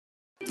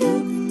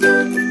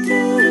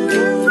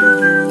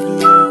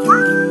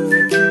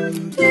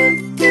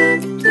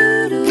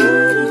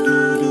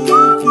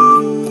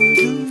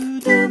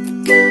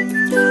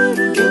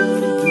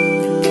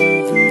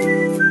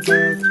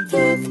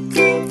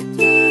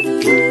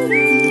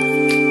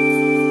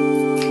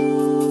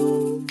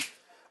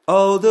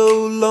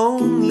Although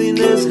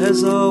loneliness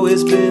has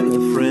always been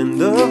a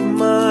friend of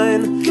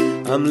mine,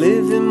 I'm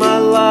living my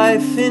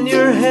life in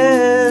your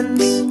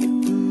hands.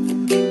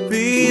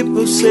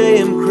 People say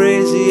I'm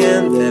crazy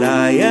and that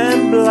I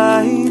am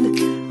blind,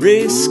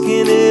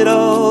 risking it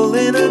all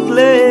in a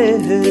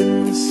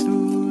glance.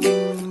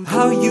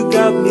 How you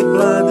got me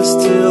blind is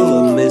still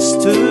a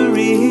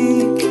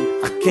mystery.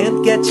 I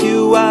can't get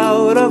you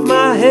out of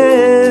my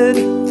head.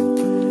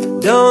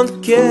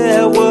 Don't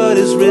care what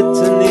is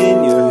written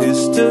in your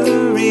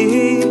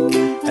history,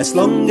 as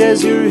long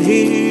as you're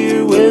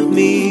here with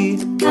me.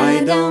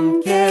 I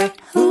don't care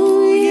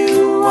who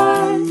you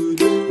are,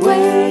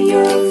 where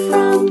you're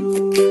from,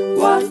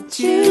 what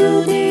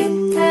you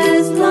did,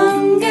 as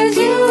long as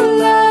you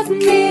love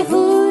me.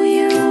 Who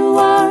you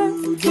are,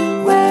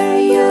 where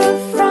you're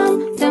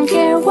from, don't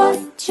care what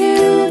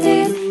you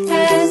did,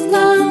 as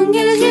long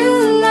as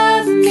you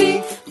love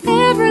me.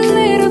 Every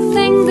little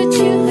thing that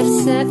you have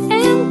said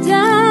and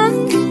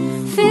done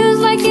feels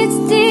like it's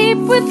deep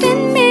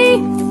within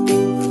me.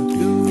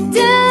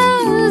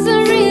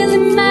 Doesn't really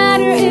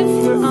matter if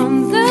we're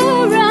on the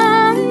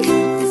run,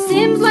 it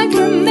seems like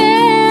we're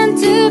meant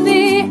to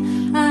be.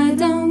 I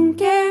don't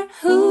care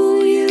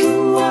who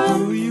you are,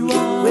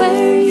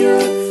 where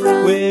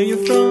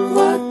you're from,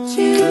 what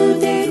you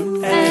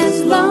did,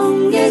 as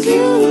long as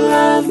you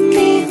love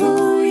me.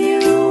 Who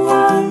you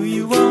are,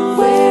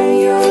 where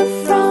you're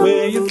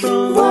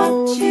from,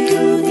 what you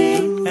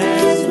did,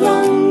 as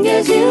long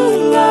as you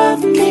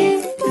love me.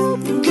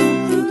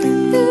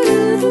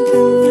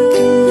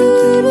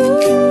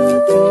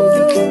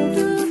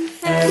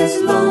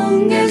 As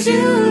long as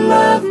you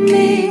love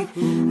me.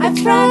 I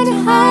try to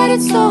hide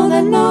it so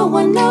that no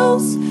one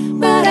knows,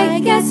 but I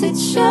guess it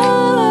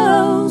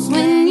shows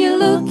when you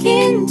look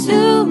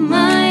into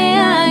my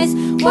eyes,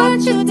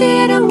 what you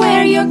did and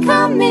where you're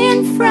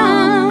coming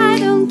from. I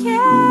don't care,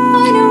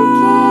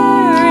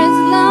 as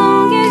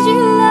long as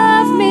you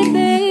love me,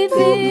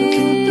 baby.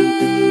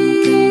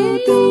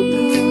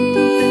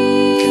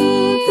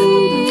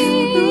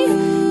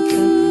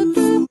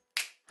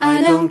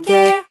 I don't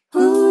care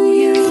who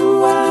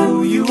you are,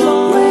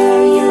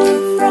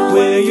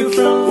 where you're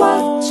from,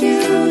 what you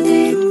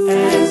did,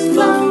 as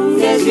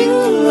long as you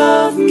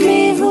love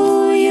me.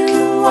 Who you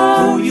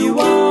are,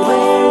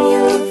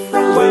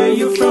 where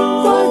you're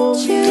from, what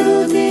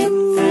you did,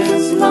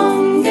 as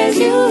long as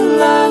you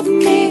love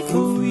me.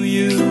 Who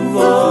you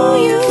are,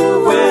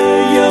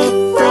 where you're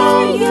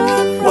from,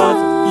 what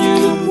you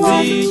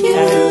did,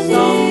 as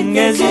long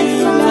as you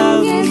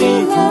love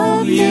me.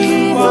 Who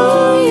you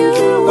are,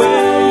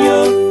 where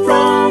you're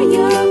from,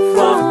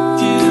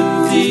 what you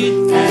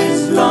did,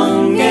 as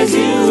long as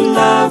you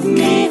love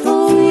me. Who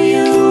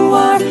you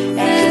are,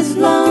 as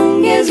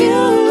long as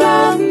you